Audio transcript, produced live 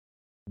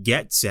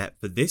Get set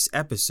for this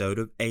episode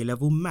of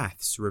A-Level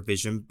Maths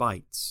Revision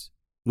Bites,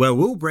 where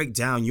we'll break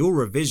down your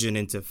revision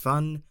into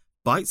fun,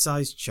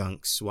 bite-sized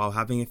chunks while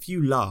having a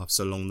few laughs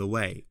along the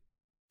way.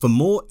 For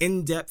more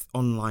in-depth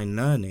online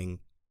learning,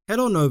 head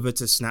on over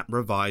to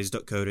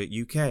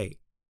snaprevise.co.uk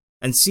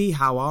and see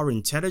how our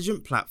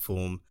intelligent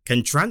platform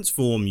can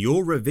transform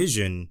your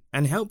revision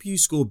and help you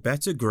score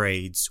better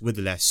grades with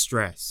less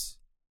stress.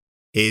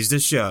 Here's the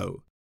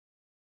show.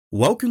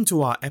 Welcome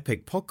to our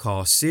epic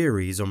podcast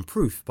series on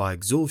proof by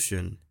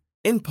exhaustion.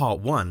 In part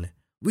 1,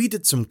 we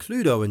did some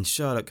Cluedo and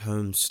Sherlock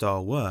Holmes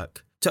style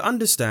work to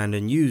understand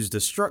and use the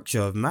structure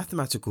of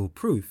mathematical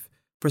proof,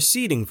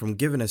 proceeding from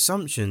given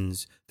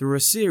assumptions through a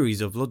series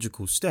of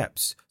logical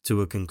steps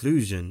to a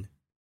conclusion.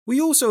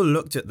 We also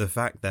looked at the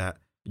fact that,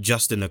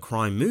 just in a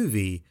crime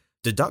movie,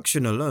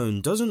 deduction alone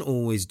doesn't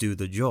always do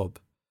the job,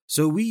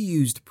 so we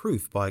used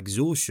proof by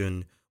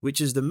exhaustion, which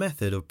is the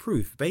method of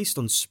proof based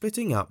on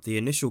splitting up the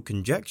initial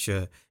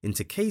conjecture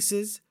into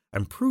cases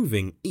and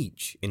proving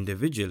each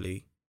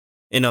individually.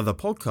 In other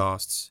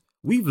podcasts,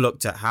 we've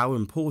looked at how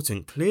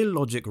important clear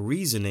logic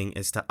reasoning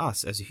is to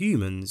us as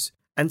humans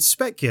and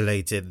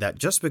speculated that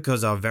just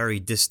because our very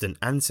distant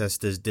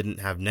ancestors didn't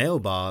have nail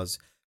bars,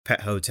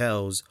 pet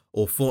hotels,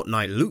 or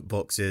Fortnite loot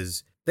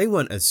boxes, they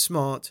weren't as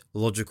smart,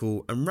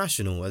 logical, and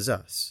rational as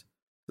us.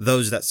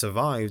 Those that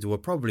survived were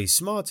probably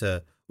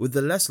smarter, with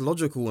the less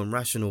logical and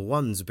rational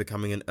ones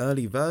becoming an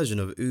early version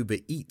of Uber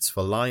Eats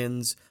for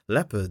lions,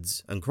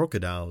 leopards, and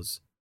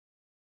crocodiles.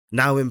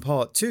 Now in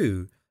part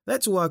 2,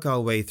 let's work our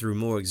way through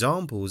more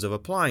examples of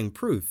applying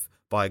proof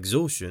by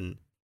exhaustion.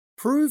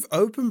 Prove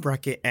open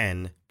bracket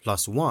n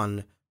plus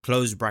 1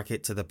 close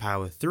bracket to the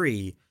power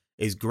 3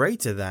 is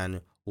greater than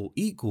or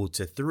equal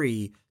to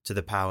 3 to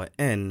the power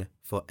n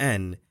for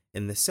n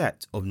in the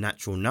set of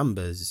natural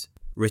numbers,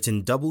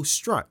 written double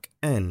struck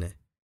n.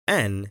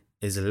 N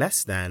is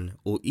less than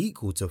or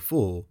equal to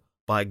 4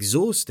 by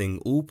exhausting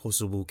all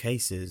possible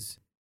cases.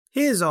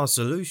 Here's our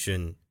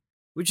solution,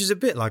 which is a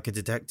bit like a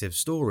detective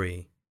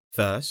story.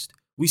 First,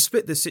 we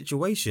split the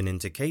situation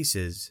into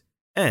cases.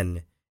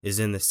 N is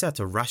in the set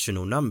of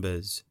rational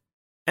numbers.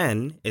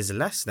 N is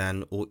less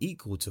than or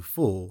equal to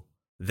 4,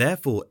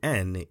 therefore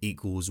n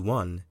equals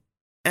 1.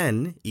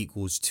 N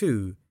equals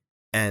 2,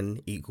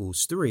 n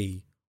equals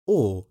 3,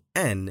 or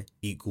n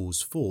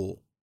equals 4.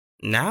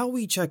 Now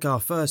we check our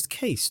first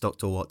case,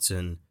 Dr.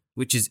 Watson,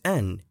 which is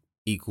n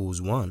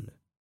equals 1.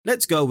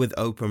 Let's go with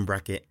open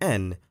bracket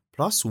n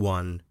plus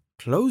 1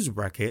 close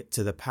bracket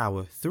to the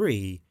power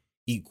 3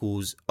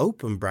 equals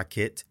open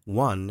bracket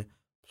 1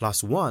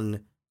 plus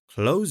 1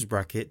 close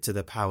bracket to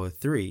the power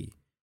 3,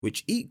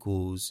 which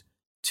equals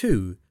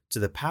 2 to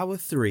the power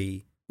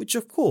 3, which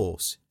of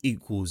course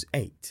equals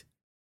 8.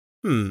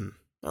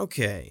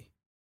 Okay.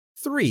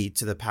 3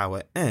 to the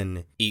power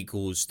n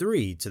equals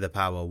 3 to the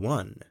power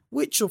 1,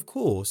 which of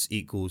course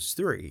equals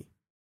 3.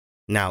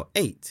 Now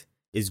 8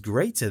 is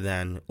greater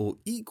than or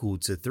equal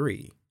to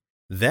 3.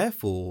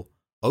 Therefore,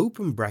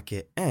 open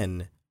bracket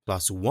n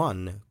plus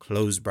 1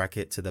 close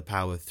bracket to the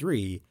power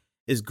 3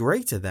 is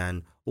greater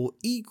than or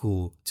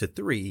equal to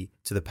 3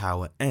 to the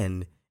power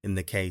n in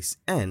the case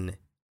n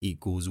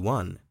equals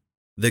 1.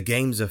 The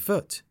game's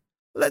afoot.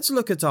 Let's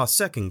look at our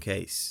second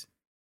case.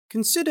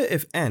 Consider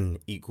if n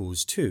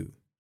equals 2.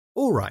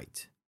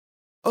 Alright,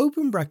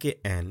 open bracket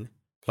n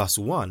plus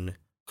 1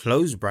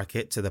 close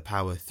bracket to the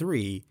power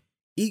 3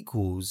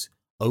 equals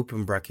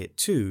open bracket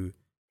 2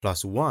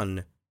 plus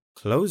 1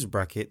 close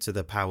bracket to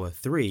the power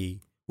 3,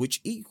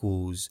 which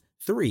equals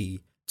 3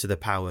 to the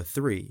power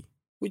 3,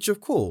 which of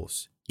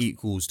course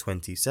equals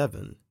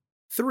 27.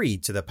 3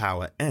 to the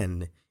power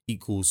n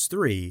equals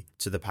 3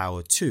 to the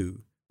power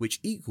 2,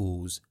 which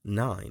equals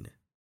 9.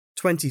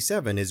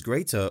 27 is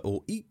greater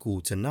or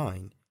equal to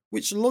 9,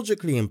 which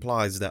logically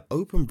implies that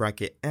open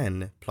bracket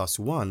n plus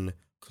 1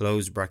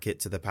 close bracket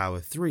to the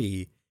power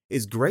 3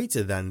 is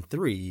greater than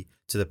 3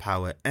 to the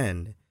power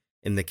n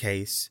in the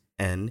case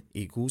n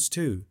equals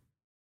 2.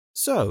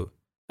 So,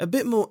 a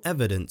bit more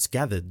evidence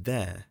gathered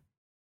there.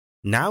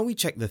 Now we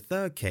check the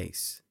third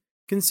case.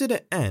 Consider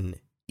n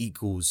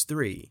equals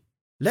 3.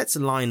 Let's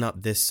line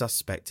up this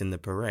suspect in the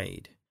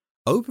parade.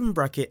 Open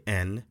bracket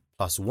n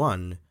plus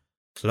 1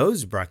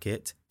 close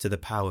bracket to the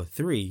power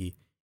 3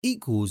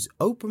 equals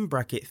open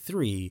bracket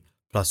 3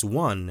 plus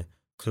 1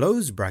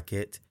 close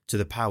bracket to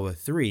the power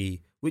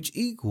 3, which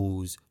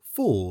equals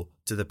 4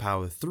 to the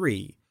power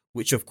 3,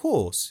 which of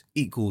course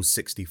equals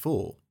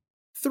 64.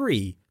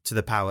 3 to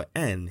the power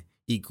n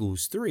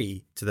equals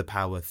 3 to the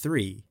power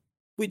 3,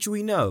 which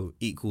we know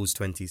equals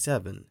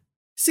 27.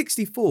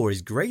 64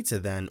 is greater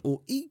than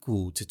or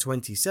equal to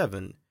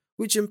 27,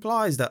 which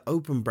implies that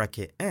open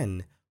bracket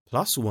n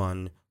plus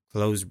 1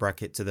 close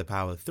bracket to the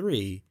power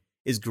 3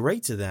 is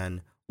greater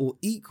than or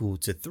equal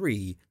to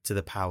 3 to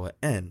the power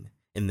n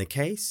in the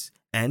case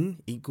n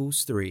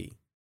equals 3.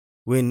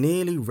 We're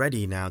nearly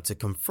ready now to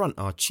confront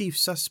our chief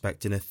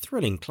suspect in a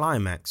thrilling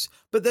climax,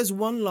 but there's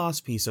one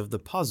last piece of the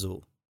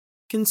puzzle.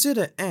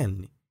 Consider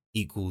n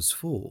equals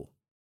 4.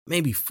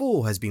 Maybe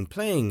 4 has been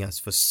playing us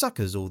for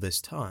suckers all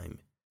this time.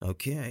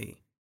 Okay.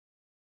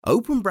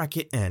 open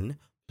bracket n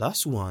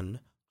plus 1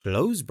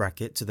 close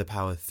bracket to the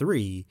power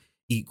 3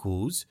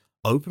 equals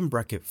open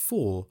bracket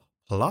 4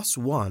 plus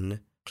 1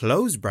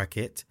 close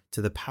bracket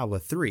to the power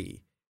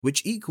 3,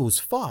 which equals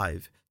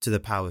 5 to the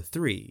power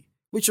 3,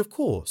 which of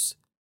course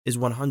is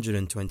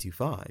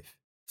 125.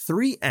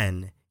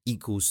 3n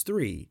equals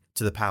 3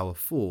 to the power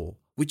 4,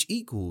 which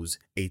equals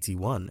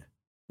 81.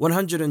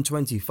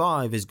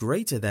 125 is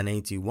greater than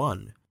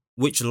 81,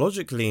 which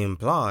logically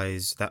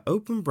implies that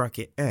open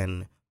bracket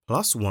n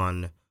plus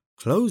 1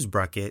 close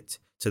bracket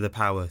to the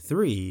power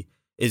 3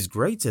 is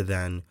greater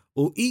than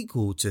or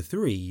equal to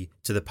 3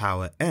 to the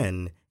power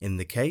n in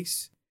the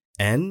case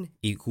n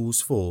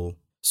equals 4.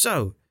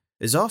 So,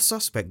 is our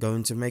suspect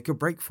going to make a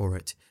break for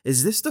it?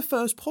 Is this the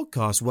first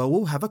podcast where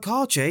we'll have a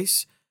car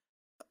chase?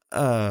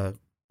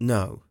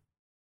 No.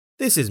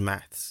 This is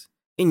maths.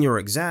 In your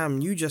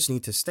exam, you just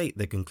need to state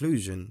the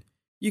conclusion.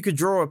 You could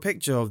draw a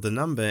picture of the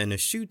number in a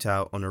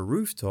shootout on a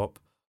rooftop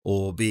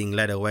or being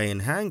led away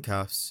in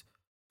handcuffs,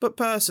 but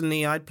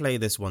personally I'd play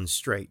this one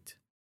straight.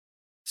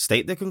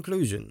 State the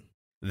conclusion.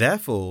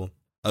 Therefore,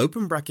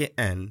 open bracket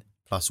n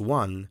plus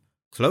 1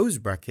 close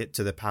bracket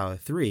to the power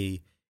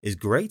 3 is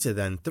greater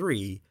than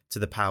 3 to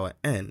the power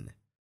n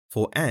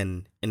for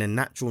n in a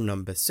natural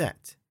number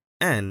set,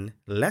 n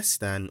less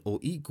than or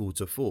equal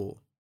to 4.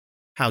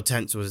 How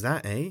tense was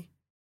that, eh?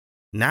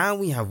 Now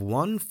we have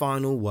one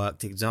final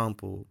worked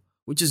example,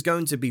 which is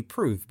going to be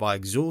proof by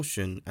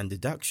exhaustion and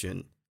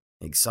deduction.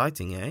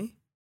 Exciting, eh?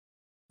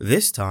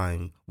 This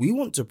time, we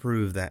want to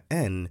prove that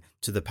n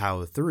to the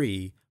power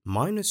 3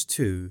 minus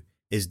 2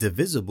 is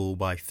divisible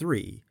by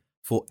 3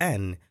 for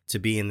n to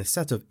be in the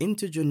set of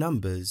integer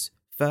numbers,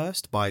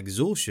 first by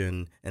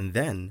exhaustion and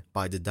then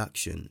by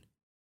deduction.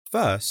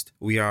 First,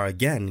 we are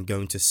again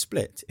going to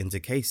split into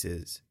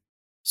cases.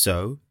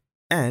 So,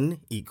 n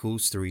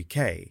equals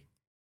 3k,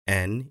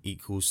 n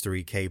equals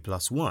 3k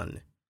plus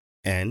 1,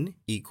 n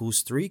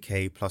equals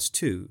 3k plus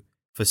 2,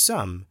 for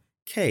some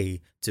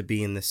k to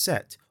be in the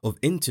set of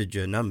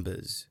integer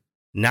numbers.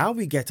 Now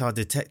we get our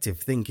detective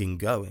thinking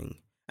going,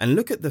 and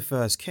look at the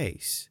first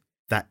case,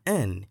 that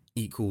n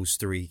equals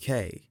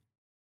 3k.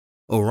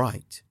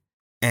 Alright,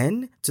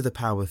 n to the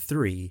power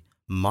 3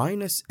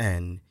 minus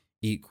n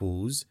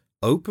equals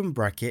open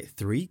bracket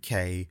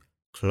 3k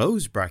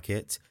close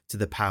bracket to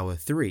the power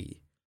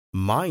 3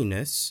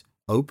 minus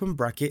open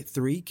bracket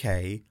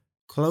 3k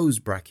close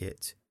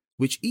bracket,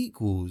 which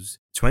equals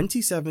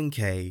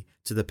 27k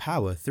to the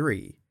power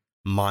 3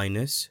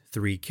 minus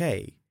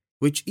 3k,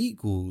 which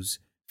equals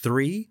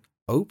 3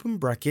 open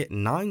bracket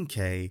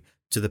 9k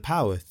to the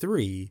power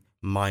 3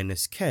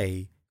 minus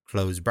k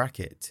close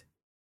bracket.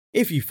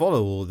 If you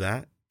follow all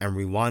that, and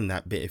rewind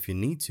that bit if you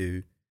need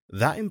to,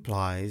 that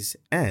implies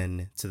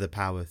n to the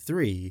power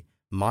 3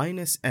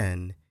 minus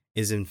n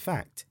is in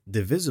fact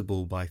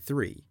divisible by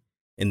 3.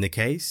 In the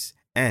case,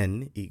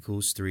 n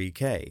equals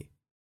 3k.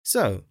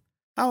 So,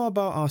 how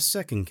about our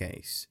second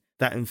case,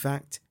 that in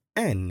fact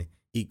n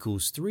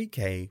equals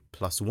 3k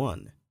plus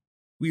 1?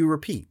 We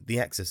repeat the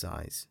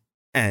exercise.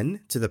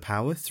 N to the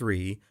power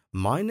 3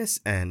 minus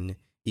n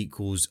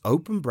equals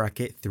open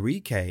bracket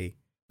 3k,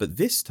 but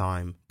this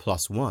time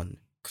plus 1,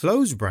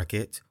 close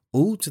bracket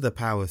all to the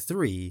power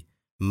 3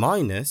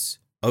 minus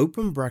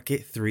open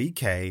bracket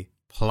 3k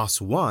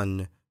plus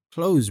 1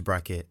 close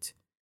bracket.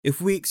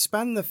 If we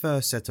expand the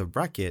first set of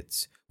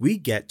brackets, we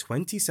get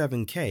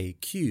 27k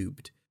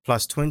cubed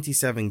plus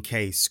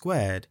 27k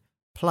squared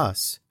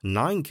plus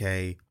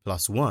 9k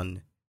plus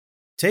 1.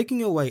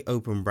 Taking away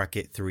open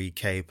bracket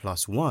 3k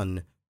plus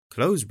 1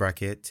 close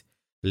bracket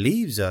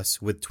leaves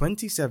us with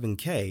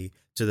 27k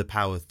to the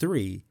power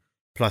 3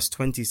 plus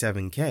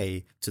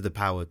 27k to the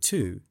power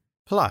 2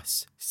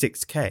 plus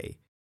 6k,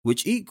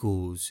 which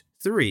equals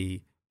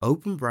 3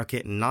 open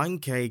bracket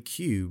 9k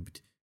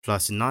cubed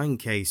plus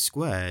 9k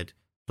squared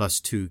plus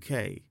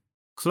 2k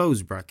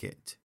close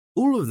bracket.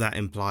 All of that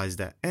implies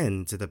that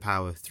n to the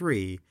power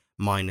 3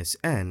 minus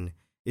n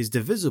is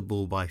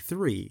divisible by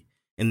 3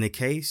 in the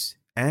case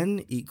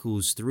n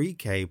equals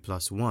 3k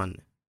plus 1.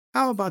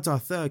 How about our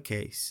third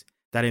case,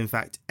 that in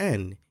fact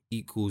n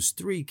equals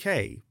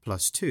 3k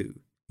plus 2?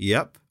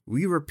 Yep,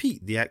 we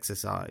repeat the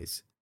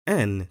exercise.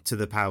 N to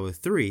the power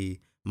 3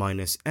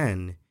 minus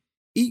n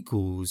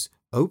equals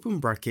open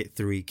bracket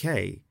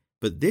 3k,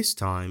 but this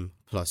time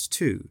plus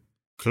 2,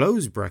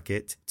 close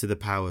bracket to the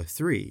power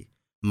 3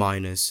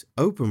 minus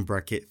open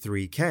bracket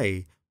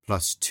 3k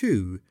plus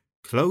 2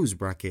 close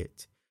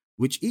bracket,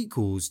 which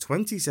equals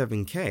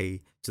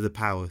 27k to the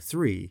power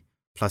 3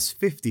 plus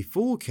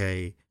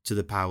 54k to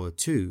the power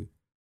 2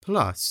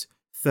 plus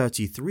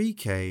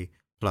 33k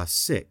plus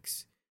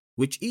 6,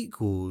 which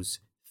equals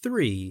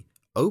 3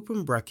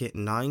 open bracket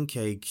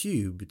 9k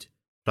cubed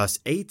plus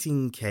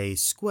 18k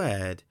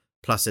squared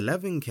plus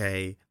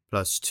 11k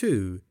plus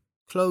 2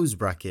 close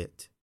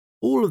bracket.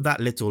 All of that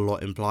little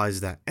lot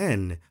implies that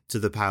n to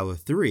the power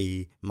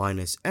 3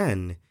 minus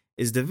n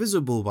is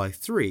divisible by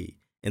 3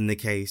 in the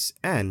case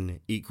n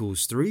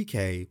equals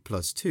 3k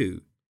plus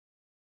 2.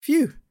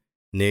 Phew,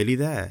 nearly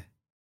there.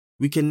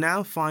 We can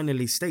now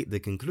finally state the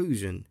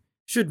conclusion.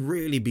 should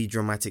really be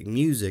dramatic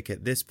music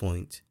at this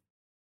point.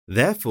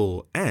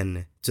 Therefore,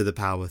 n to the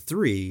power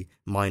 3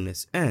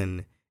 minus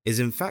n is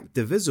in fact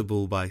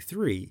divisible by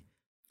 3,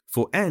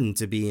 for n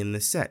to be in the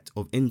set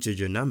of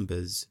integer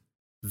numbers.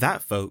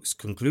 That, folks,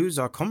 concludes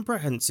our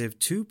comprehensive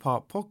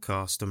 2-part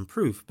podcast on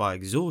proof by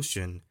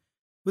exhaustion,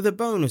 with a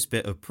bonus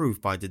bit of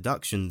proof by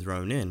deduction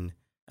thrown in,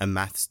 a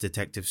maths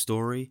detective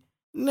story.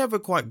 Never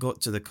quite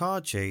got to the car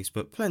chase,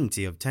 but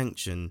plenty of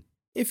tension.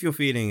 If you're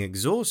feeling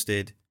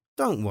exhausted,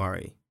 don't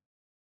worry.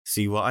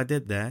 See what I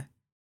did there?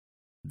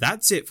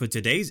 That's it for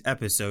today's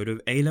episode of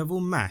A-Level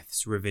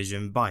Maths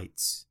Revision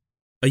Bites.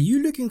 Are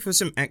you looking for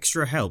some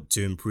extra help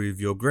to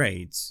improve your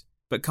grades,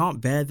 but can't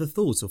bear the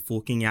thought of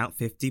forking out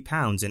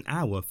 £50 an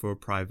hour for a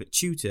private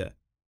tutor?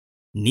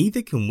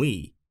 Neither can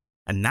we,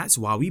 and that's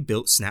why we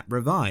built Snap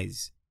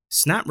Revise.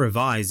 Snap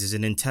Revise is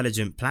an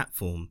intelligent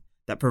platform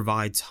that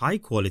provides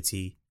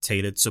high-quality,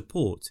 tailored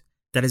support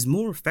that is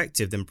more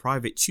effective than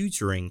private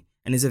tutoring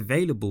and is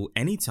available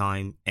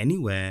anytime,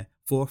 anywhere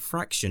for a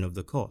fraction of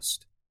the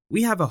cost.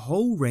 We have a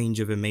whole range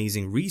of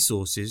amazing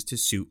resources to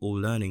suit all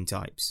learning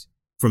types,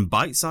 from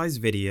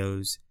bite-sized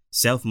videos,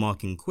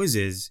 self-marking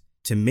quizzes,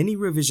 to mini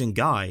revision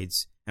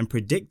guides and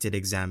predicted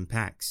exam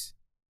packs.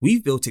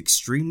 We've built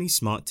extremely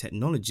smart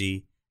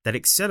technology that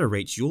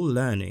accelerates your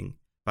learning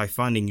by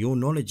finding your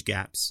knowledge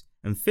gaps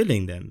and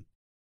filling them.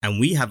 And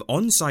we have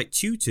on-site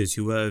tutors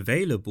who are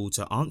available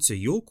to answer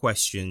your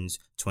questions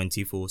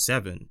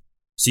 24/7,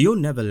 so you're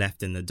never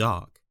left in the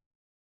dark.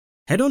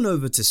 Head on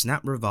over to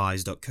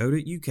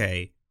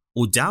snaprevise.co.uk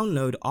or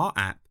download our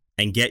app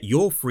and get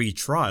your free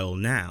trial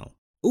now.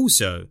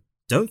 Also,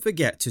 don't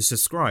forget to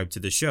subscribe to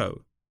the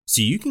show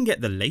so you can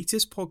get the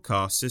latest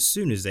podcasts as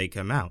soon as they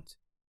come out.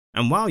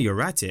 And while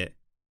you're at it,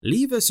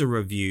 leave us a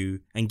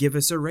review and give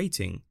us a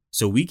rating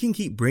so we can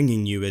keep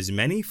bringing you as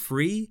many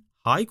free,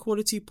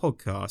 high-quality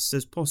podcasts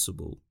as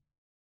possible.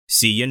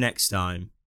 See you next time.